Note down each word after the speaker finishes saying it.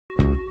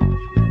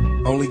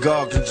Only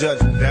God can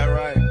judge me. That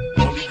right?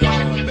 Only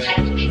God,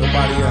 baby.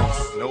 Nobody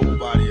else.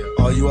 Nobody else.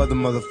 All you other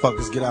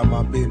motherfuckers, get out of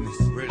my business.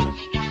 Really?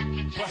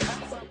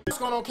 What's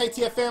going on,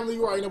 KTF family?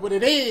 You already know what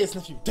it is.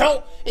 And if you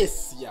don't,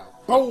 it's your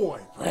boy,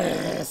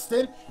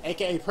 Preston,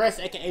 aka Press,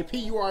 aka P.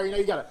 You already know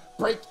you gotta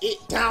break it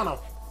down. I'm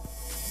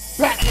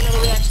back with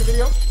another reaction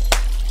video.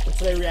 But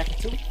today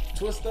reacting to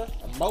Twista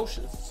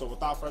Emotions. So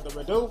without further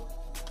ado,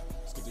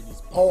 let's get to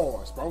these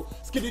bars, bro.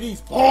 Let's get to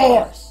these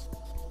bars.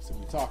 That's what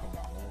we talking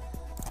about, man.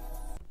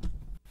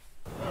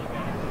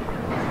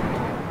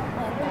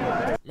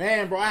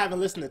 Man, bro, I haven't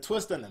listened to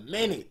Twista in a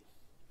minute.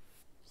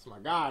 It's my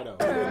guy, though.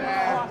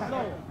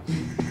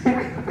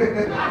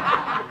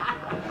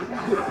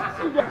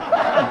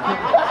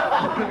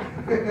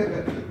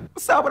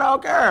 What's up with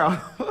old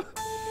girl?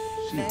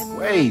 She's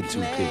way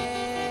too cute.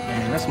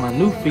 Man, that's my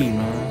new feed,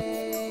 man.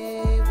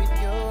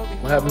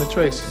 What happened to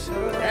Tracy?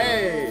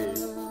 Hey.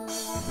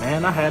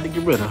 Man, I had to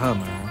get rid of her,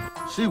 man.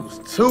 She was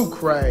too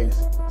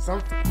crazy.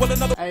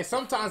 Hey,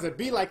 sometimes it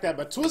be like that,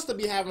 but Twista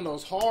be having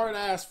those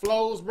hard-ass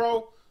flows,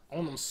 bro,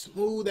 on them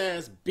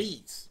smooth-ass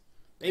beats.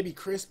 They be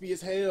crispy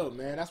as hell,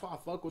 man. That's why I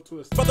fuck with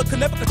Twista. Brother could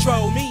never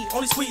control me,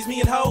 only squeeze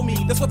me and hold me.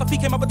 That's what the feet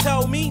came up and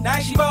told me. Now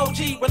she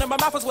OG, running my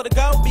mouth is where the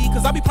go be,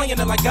 cause I be playing it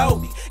like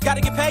Goldie. Gotta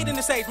get paid in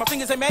this age, my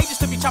fingers ain't made just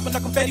to be chopping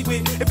up confetti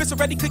with. If it's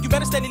already cooked, you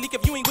better steady leak.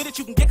 If you ain't with it,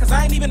 you can get, cause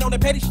I ain't even on that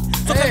petty shit.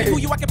 So tell me who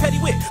you I can petty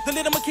with. The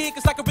little my kid,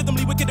 it's like a rhythm,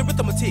 we get a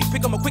rhythm a tick.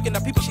 Pick 'em up quick and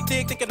the people she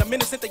dig, thinking I'm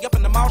innocent, they up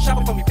in the mall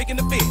shopping for me, picking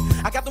the fit.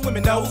 I got the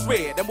women nose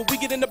red, and when we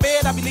get in the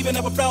bed, I be leaving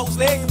up a froze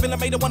legs. Feeling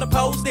made her wanna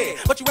pose there,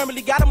 but you ain't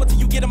really got them until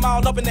you get them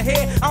all up in the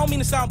head. I don't mean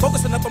to sound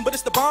bogus or nothing, but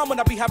it's the bomb when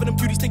I be having them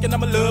beauties thinking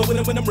I'm in love with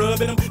them when I'm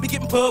rubbing them. Be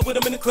getting pub with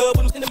them in the club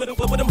with them, in the middle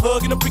with them,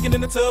 hugging them, freaking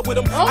in the tub with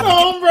them. Hold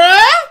on,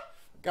 bruh.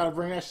 Gotta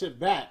bring that shit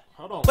back.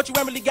 Hold on. But you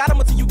ain't really got them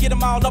until you get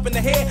them all up in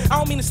the head. I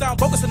don't mean to sound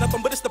bogus or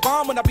nothing, but it's the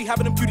bomb when I be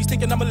having them beauties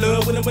thinking I'm in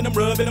love with them when I'm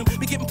rubbing them.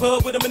 Be getting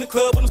pub with them in the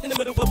club with them, in the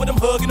middle with them,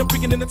 hugging them,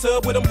 freaking in the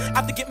tub with them.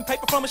 After getting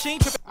paper from machine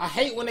tripping. I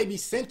hate when they be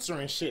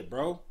censoring shit,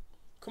 bro.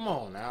 Come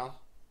on now.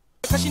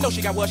 Cause she know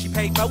she got what she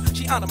paid for.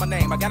 She honor my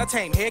name, I got a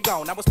tame, head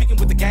gone. I was speaking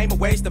with the game of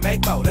ways to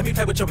make more. Let me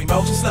play with your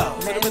emotions slow.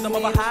 To the rhythm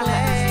of a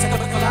hi-hat. Take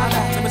up a collide.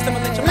 Let me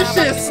stimulate your This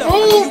mind. shit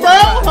smooth, bro.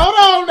 Hold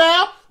on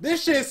now.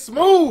 This shit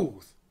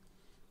smooth.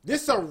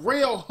 This a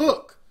real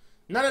hook.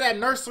 None of that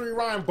nursery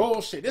rhyme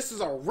bullshit. This is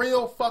a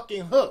real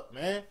fucking hook,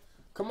 man.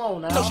 Come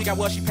on now. Know she got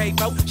what she paid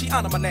for. She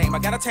honor my name, I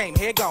got a tame,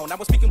 head gone. I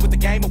was speaking with the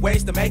game of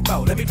ways to make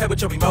more. Let me play with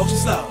your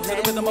emotions slow. To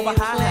the rhythm of a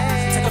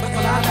hi-hat. Take up a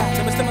collide.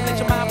 Let me stimulate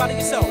your mind, body,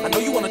 and soul. I know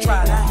you wanna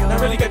try that. Now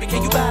really, baby,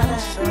 can you buy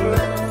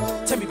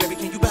that? Tell me, baby,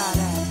 can you buy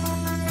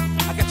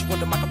that? I got you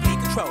under my complete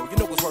control. You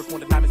know what's worth more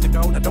than diamonds and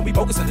gold. Now don't be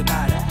bogus and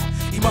deny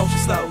that. Emotion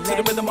slow. To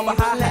the rhythm of a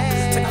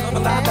hi-hat. Take up a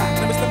collide.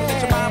 Let me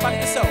stimulate your mind, body,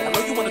 and soul. I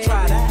know you wanna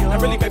try that. Now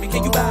really, baby,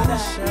 can you buy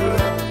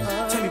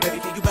that? Tell me, baby,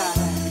 can you buy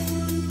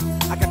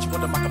that? I got you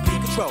under my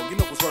complete control. You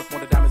know what's worth more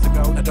than diamonds and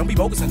gold. Now don't be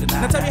bogus and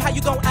deny. Now tell me how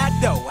you gon'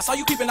 act though. I saw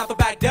you creeping out the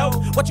back door.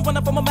 What you want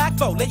up from a Mac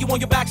for? Lay you on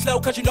your back slow,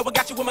 cause you know I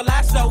got you with my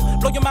lasso.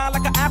 Blow your mind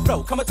like an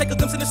afro. Come and take a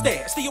glimpse in the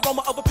stare. See the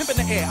aroma of a pimp in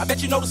the air. I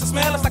bet you notice the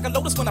smell. It's like a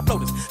lotus when I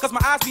float this. Cause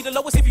my eyes be the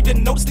lowest. If you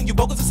didn't notice, then you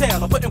bogus as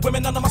hell. I'm putting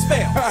women under my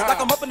spell. Like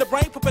I'm up in the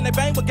brain, pooping their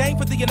vein with game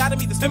for the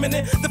anatomy that's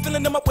feminine. The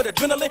filling them up with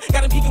adrenaline.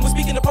 Got him geeking with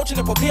speaking, approaching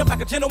and for pimp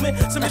like a gentleman.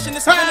 Submission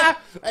is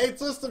Hey,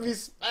 Twista be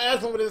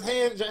spazzing with his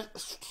hand.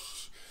 Just...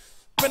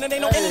 And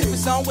ain't no ending if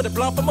it's on with a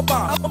blunt from a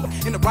bomb.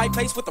 In the right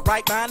place with the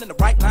right mind and the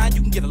right line,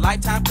 you can get a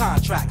lifetime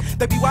contract.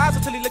 They be wise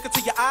until he look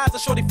into your eyes. A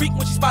shorty freak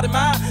when she spotted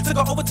mine. Took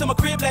her over to my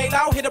crib, laid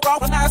out, hit her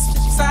off, and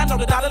she signed on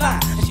the dotted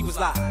line. And she was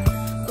like,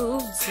 ooh,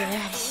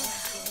 daddy,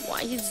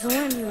 why you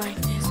doing me like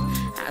this?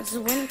 I'd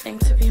do anything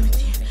to be with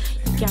you.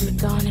 You got me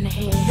gone in the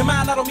head. Your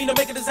mind, I don't mean to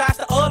make a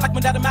disaster, like my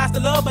dad and master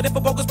love. But if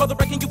a bogus brother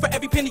wrecking you for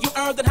every penny you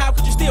earned, then how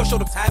could you still show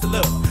the ties of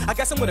love? I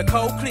guess I'm with a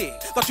cold clear.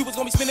 Thought you was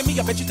gonna be spinning me,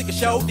 I bet you think a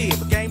show did.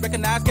 But game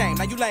recognized game,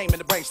 now you lame in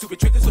the brain. Stupid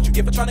trick is what you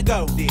get for trying to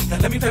go, dig. Now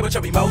let me play with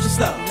your emotions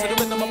slow. To the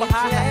rhythm of a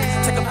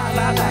hi-hat. Take a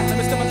fly. Let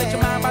me stimulate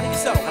your mind, body, and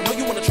soul. I know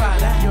you wanna try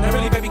that. Now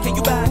really, baby, can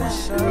you buy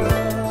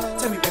that?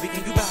 Tell me, baby,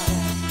 can you buy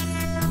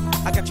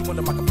that? I got you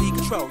under my complete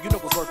control. You know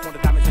what's worth more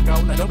than diamonds and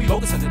gold. Now don't be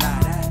bogus and deny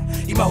that.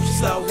 Emotion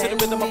slow, to the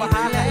rhythm of a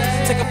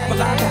hi-hat. Take up a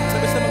line,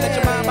 let me stimulate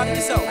your mind, body,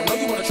 and soul. I know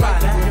you wanna try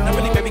that. Now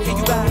really, baby, can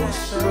you buy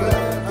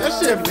that? That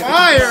shit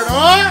fire,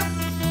 dog.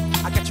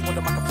 I got you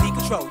under my complete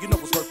control. You know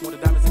what's worth more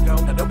than diamonds and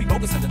gold. Now don't be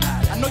bogus and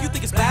deny that. I know you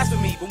think it's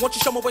blasphemy, but won't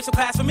you show my way some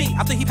class for me?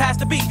 After he passed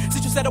the beat,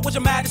 since you said it was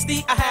your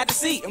majesty, I had to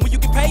see. And when you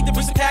get paid, there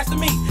is some cash to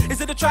me.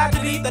 Is it a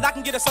tragedy that I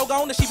can get her so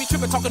gone that she be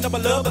tripping, talking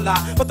about love a lot?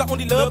 But the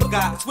only love I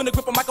got is when the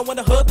grip of mic, I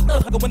wanna hug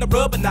the I go in the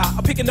rubber now.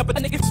 I'm picking up a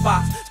nigga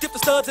spots. Skip the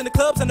studs in the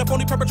clubs and the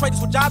phony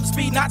perpetrators with jobs and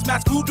speed, not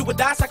smash, cool, do or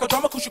die,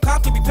 psychodrama, crucial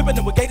cops, be pimping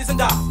them with gators and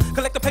dogs.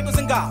 Collect the papers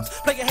and gobs,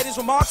 play your haters'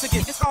 remarks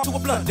again, it's all to a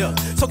blunder.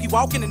 So keep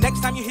walking, and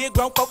next time you hear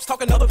grown folks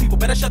talking to other people,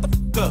 better shut the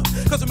f up.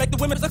 Cause we make the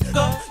women look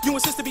up. You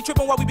insist to be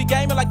tripping while we be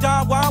gaming like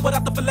Don Juan,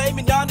 without the filet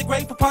mignon, the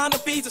great upon the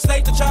fees, the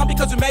slave the charm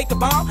because we make the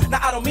bomb. Now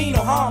I don't mean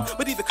no harm,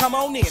 but either come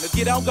on in or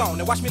get on gone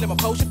and watch me let my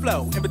potion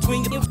flow. In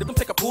between your lips,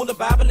 take a pull and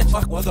vibe and let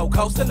your well go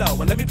coast to low.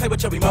 And let me play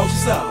with your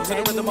emotions slow. To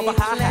the rhythm of a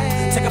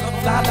hi-hat. Take up a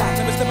fly back.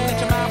 Let me stimulate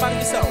your mind, body,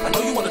 and soul. I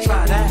know you wanna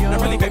try that. Now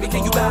really, baby,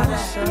 can you buy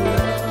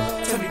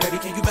that? Tell me, baby,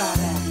 can you buy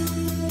that?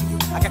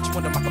 I got you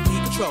under my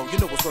complete control. You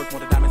know what's worth more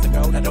than diamonds and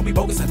gold. Now don't be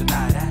bogus and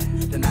deny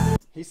that. Deny.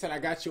 He said, I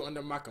got you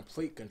under my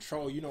complete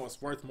control. You know it's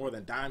worth more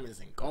than diamonds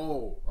and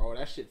gold, bro.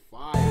 That shit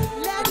fire.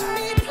 Let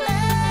me play.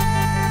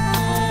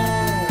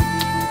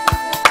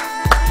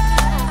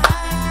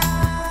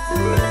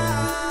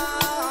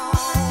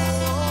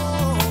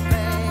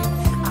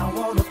 I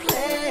wanna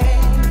play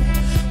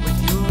with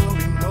your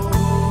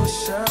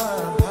emotion.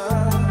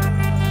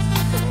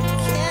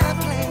 Can I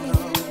play?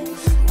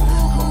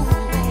 Ooh,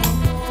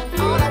 babe.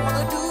 All I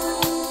wanna do,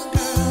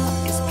 girl,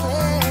 is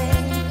play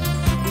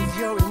with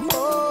your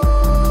emotion.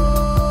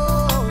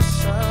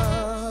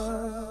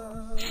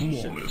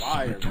 Shit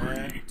fire,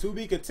 man. To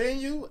be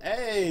continued.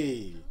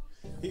 Hey,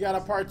 he got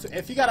a part 2.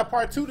 If he got a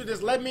part 2 to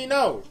this, let me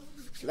know.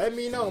 Let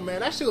me know, man.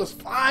 That shit was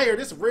fire.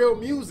 This real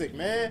music,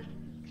 man.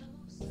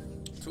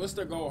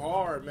 Twista go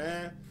hard,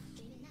 man.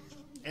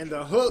 And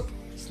the hook,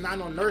 it's not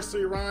no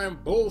nursery rhyme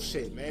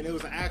bullshit, man. It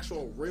was an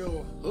actual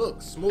real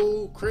hook.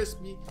 Smooth,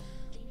 crispy.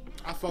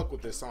 I fuck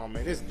with this song,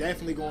 man. It's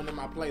definitely going in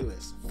my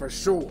playlist, for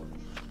sure.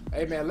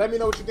 Hey, man, let me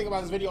know what you think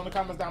about this video in the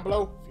comments down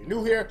below. If you're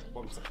new here,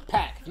 welcome to the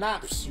pack. If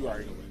not, you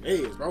already know what it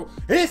is, bro.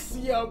 It's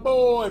your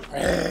boy,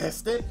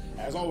 Preston.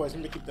 As always,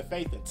 remember to keep the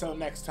faith. Until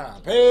next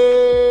time.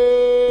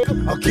 Peace.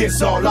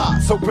 Against all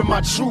odds, hoping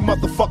my true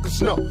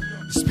motherfuckers know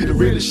this be the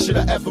realest shit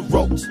I ever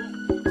wrote.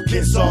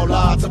 Against all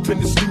odds, up in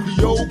the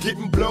studio,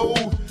 getting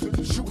blowed.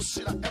 The truest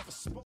shit I ever